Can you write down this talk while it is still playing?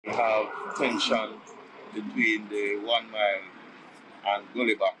have tension between the 1 Mile and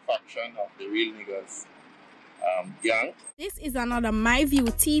Gulliver faction of the Real Niggas gang. This is another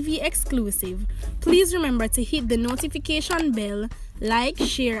MyView TV exclusive. Please remember to hit the notification bell, like,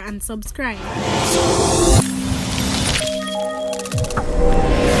 share, and subscribe.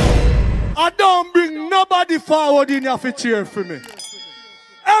 I don't bring nobody forward in here to cheer for me.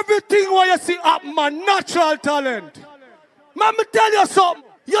 Everything what you see up, my natural talent. Let me tell you something.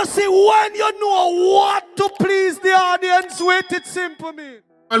 You see, when you know what to please the audience with, it's simple, man.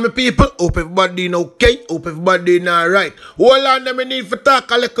 And my people, hope everybody doing okay, hope everybody doing alright. Hold on, I need to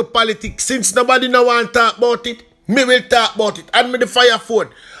talk a little politics. Since nobody no want to talk about it, me will talk about it. And me the fire phone.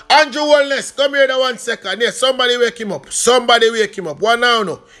 Andrew Wellness, come here 1 second. Yes, somebody wake him up. Somebody wake him up. One now,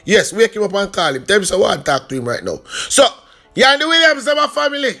 no. Yes, wake him up and call him. Tell me so I want to talk to him right now. So, Yandy Williams and my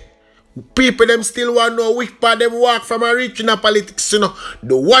family. People them still want to know which part them walk from a regional politics, you know.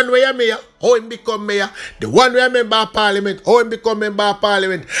 The one where you're mayor, how him become mayor. The one where member of parliament, how him become member of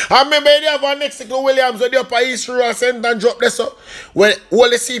parliament. I remember they have one next to Williams when they up a East Rural Center and drop this up. Well,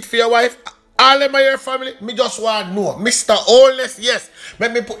 hold the seat for your wife. All them your family, me just want to know. Mr. Holness, yes.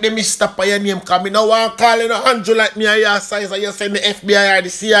 Let me put the Mr. by your name, because I don't want to call you no Andrew like me or your size, or you send the FBI or the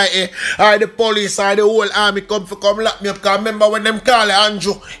CIA or the police or the whole army come lock me up. Because remember when them call you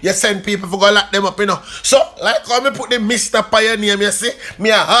Andrew, you send people for go lock them up, you know. So, like how me put the Mr. by your name, you see,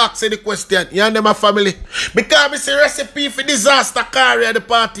 me ask the question, you and them a family. Because me see recipe for disaster carry at the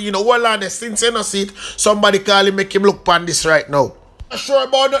party, you know, hold on, since you know see it, somebody call him, make him look on this right now. I'm sure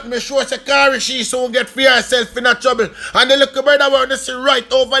about nothing, I'm sure it's a car she so get for herself in a trouble. And the little brother where they see right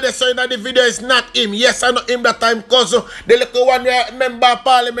over there saying that the video is not him. Yes, I know him that time cause the little one member of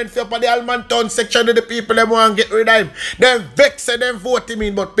parliament for the Almantown section of the people them want to get rid of him. Them vex and them vote him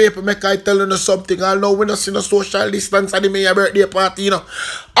in, but people make I tell you something. I know we don't see no social distance at the May birthday party, you know.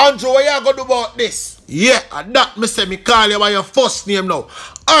 Andrew, what you gonna do about this? Yeah, and that me say me call you by your first name now.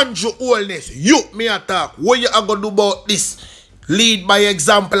 Andrew Holness, you me attack. What you gonna do about this? Lead by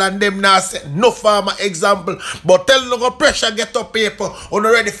example and them now say no farmer example. But tell them go pressure get up people. On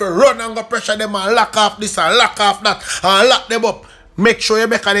ready for run and go pressure them and lock off this and lock off that and lock them up. Make sure you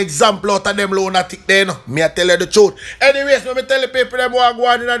make an example out of them lunatic there, no? Me I tell you the truth. Anyways, me tell the people them what go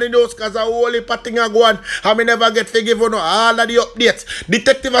on in the news because a whole heap of things go on and me never get forgiven all of the updates.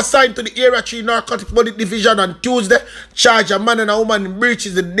 Detective assigned to the Area 3 Narcotic Body Division on Tuesday charged a man and a woman in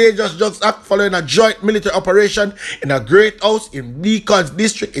breaches the Dangerous Drugs Act following a joint military operation in a great house in Deacon's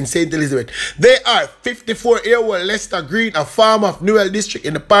district in St. Elizabeth. They are 54-year-old Lester Green, a farmer of Newell district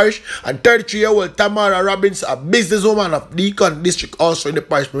in the parish, and 33-year-old Tamara Robbins, a businesswoman of Deacon district also in the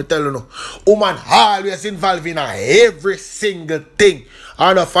parish. Me tell you no, woman always involved in every single thing.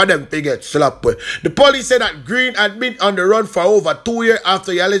 Enough for them to get slapped with. The police said that Green had been on the run for over 2 years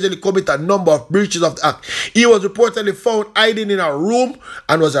after he allegedly committed a number of breaches of the act. He was reportedly found hiding in a room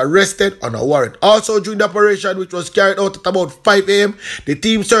and was arrested on a warrant. Also during the operation, which was carried out at about 5 a.m., the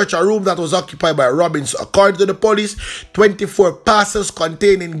team searched a room that was occupied by Robbins. According to the police, 24 parcels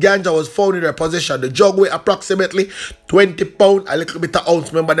containing ganja was found in their possession. The jug weighed approximately 20 pounds, a little bit of ounce.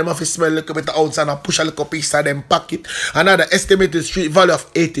 Remember, them have to smell a little bit of ounce and push a little piece of them pocket. Another estimated street value of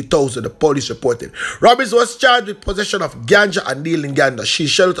 80,000, the police reported. Robbins was charged with possession of ganja and dealing ganja. She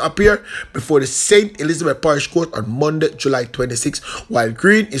shall appear before the St. Elizabeth Parish Court on Monday, July 26, while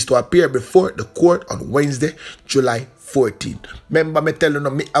Green is to appear before the court on Wednesday, July 14. Remember me telling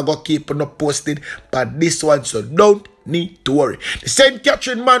you, I go keep on posted but this one, so don't need to worry. The St.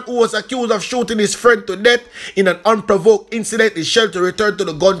 Catherine man who was accused of shooting his friend to death in an unprovoked incident is scheduled to return to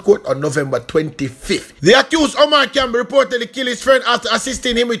the gun court on November 25th. The accused Omar Campbell reportedly killed his friend after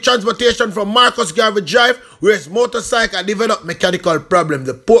assisting him with transportation from Marcus Garvey Drive, where his motorcycle developed mechanical problems.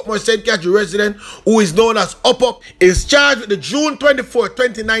 The Portmore St. Catherine resident, who is known as Up, is charged with the June 24,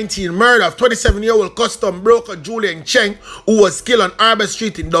 2019 murder of 27-year-old custom broker Julian Cheng, who was killed on ARRE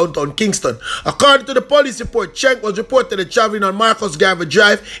Street in downtown Kingston. According to the police report, Cheng was reportedly traveling on Marcus Garvey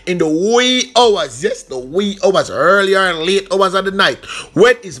Drive in the wee hours, yes, the wee hours, earlier and late hours of the night,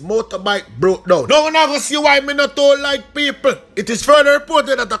 when his motorbike broke down. Now we're not going to see why me not told like people. It is further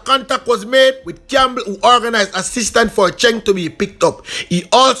reported that a contact was made with Campbell, who organized assistance for Cheng to be picked up. He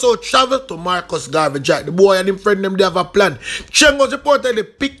also traveled to Marcus Garvey Drive. The boy and his friend them, they have a plan. Cheng was reportedly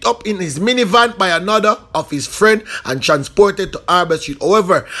picked up in his minivan by another of his friend and transported to ARRE Street.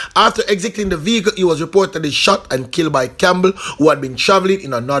 However, after exiting the vehicle, he was reportedly shot and killed by Campbell, who had been traveling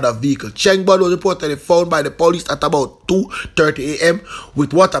in another vehicle. Cheng body was reportedly found by the police at about 2:30 a.m.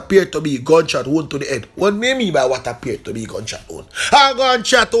 with what appeared to be a gunshot wound to the head. What do you mean by what appeared to be a gunshot? chat on. I go and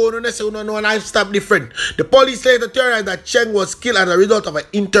chat on and they say, no, and I stop different. The police later theorized that Cheng was killed as a result of an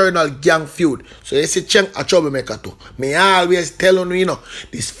internal gang feud. So they say Cheng a troublemaker too. Me always tell you,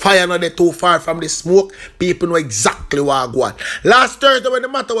 this fire not too far from the smoke. People know exactly what I want. Last Thursday when the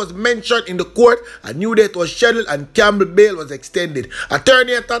matter was mentioned in the court, a new date was scheduled and Campbell bail was extended.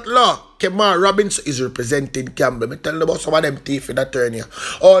 Attorney at law, Kemar Robinson, is representing Campbell. Me tell you about some of them thief in attorney.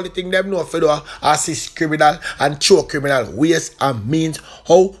 All the things them know for do assist criminal and show criminal ways and means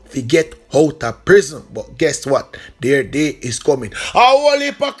how we get out of prison. But guess what? Their day is coming. A whole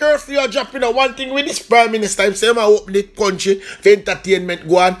heap of curfew dropping on one thing with this prime minister. Him say I open the country for entertainment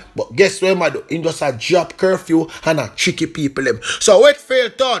go on. But guess what I do? He just a drop curfew and a tricky people them. So what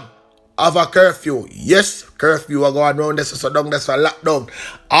failed turn? Have a curfew. Yes, curfew are going around this so down this for lockdown.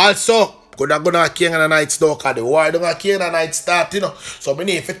 Also, could have gone to Canaan night now because the war down Canaan night start, So we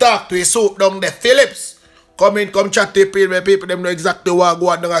need to talk to his soup down there. Phillips, come chat to people them know exactly what go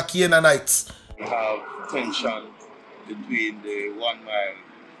on down Canaan nights. We have tension between the 1 Mile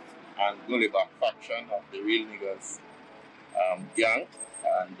and Gulliver faction of the real niggas gang,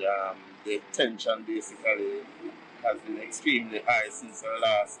 and the tension basically has been extremely high since our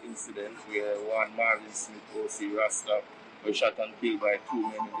last incident where one Marvin Smith OC Rasta was shot and killed by 2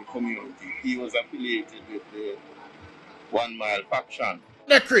 men in the community. He was affiliated with the 1 Mile faction.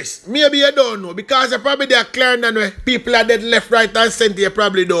 Now Chris, maybe you don't know because you probably they are clearing and where people are dead left, right and center, you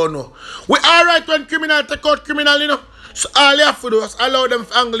probably don't know. We alright when criminal take out criminal, So all you have to do is allow them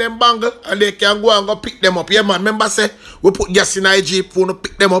to angle and bangle and they can go and go pick them up. Yeah man, remember say, we put gas in our Jeep for to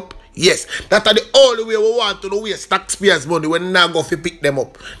pick them up. Yes, that's the only way we want to do waste taxpayers' money when we now go to pick them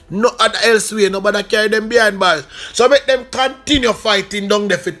up. No other else way, nobody carry them behind bars. So make them continue fighting down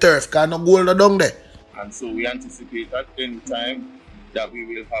there for turf, because no gold down there. And so we anticipate at any time that we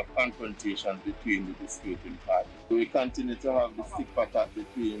will have confrontations between the disputing parties. So we continue to have the stick attack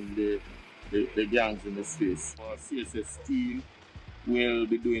between the gangs in the space. Our CSS team will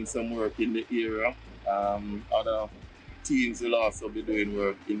be doing some work in the area. Other teams will also be doing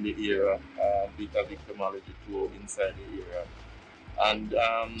work in the area, beta victimology too inside the area.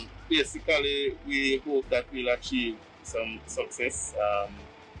 And basically, we hope that we'll achieve some success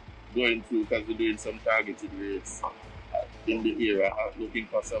going through because we're doing some targeted raids in the area, looking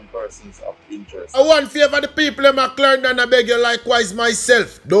for some persons of interest. I want favor the people in McLaren and I beg you likewise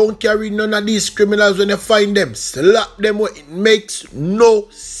myself. Don't carry none of these criminals when you find them. Slap them where it makes no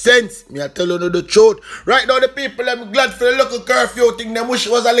sense. Me I tell you the truth. Right now the people I'm glad for the local curfew thing. Them wish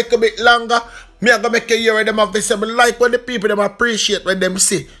it was a little bit longer. Me I gonna make a year where them have to say, but like when the people them appreciate when them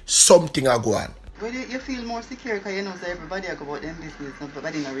see something I go on. Well, you feel more secure because you know so everybody go about them business.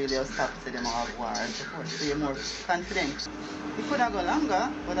 Nobody not really stop to them have war and so forth. So you're more confident. It could have go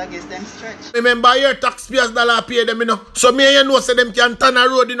longer, but I guess them stretch. Remember your taxpayers dollar pay them, So me and you know say them can turn a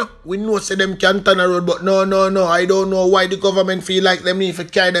road, We know say them can turn a road, but no. I don't know why the government feel like them need to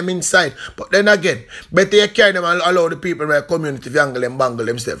carry them inside. But then again, better you carry them and allow the people in my community to angle and bangle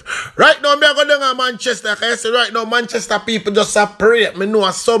themselves. Right now, me I go down to Manchester. I say right now, Manchester people just a pray. Me know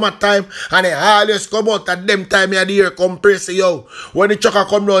a summertime and they always come out at them time of the year compress yo. When the trucker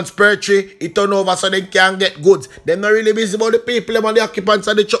come down spare tree, it turn over so they can get goods. Them not really busy about the people them and the occupants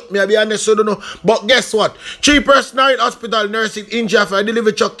of the truck. Me I be honest, so don't know. But guess what? 3 persons in hospital nursing injured after a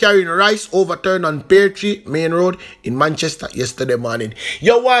delivery truck carrying rice overturned on Pear Tree Main Road in Manchester yesterday morning.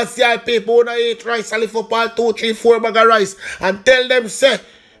 You want to see all people who eat rice and lift up all 2, 3, 4 bag of rice and tell them say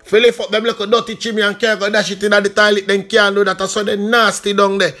lift up them little dirty chimney and can't go dash it in the toilet, then can't do that. So they nasty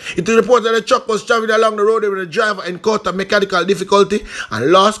down there. It is reported that the truck was traveling along the road with the driver encountered mechanical difficulty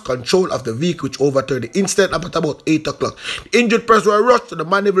and lost control of the vehicle, which overturned the incident at about 8 o'clock. The injured person were rushed to the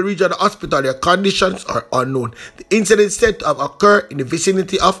Mandeville Regional Hospital. Their conditions are unknown. The incident is said to have occurred in the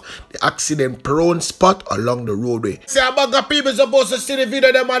vicinity of the accident-prone spot along the roadway. See, a bag of people supposed to see the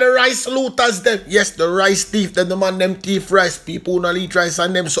video. Them are the rice looters. Them, yes, the rice thief. Then the man them thief rice. People who don't eat rice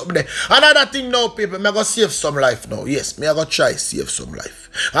and them something there. Another thing now, people, me go save some life now. Yes, me go try save some life.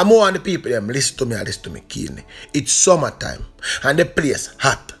 And more on the people them listen to me keenly. It's summertime and the place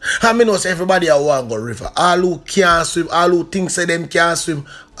hot. And me know say everybody a want go river. All who can't swim, all who think say them can't swim,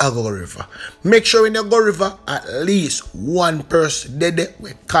 I go river. Make sure when you go river, at least one person dead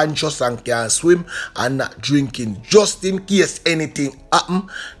with conscious and can swim and not drinking, just in case anything happen,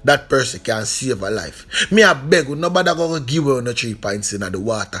 that person can save a life. Me a beg you, nobody go give you no 3 pints in the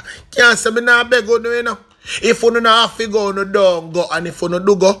water. Can't say me not beg you, If you don't have to go, no don't go. And if you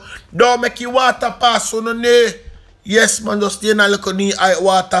do go, don't make your water pass on the yes, man, just stay in a little knee high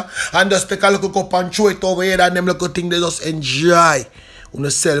water and just take a little cup and throw it over here and them little thing they just enjoy on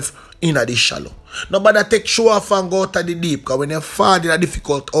yourself in the shallow. Nobody take show off and go out of the deep, because when you fall in a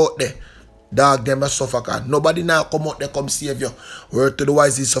difficult out there, dog them a suffer. Nobody now come out there come save you. Word to the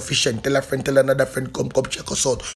wise is sufficient. Tell a friend, tell another friend, come check us out.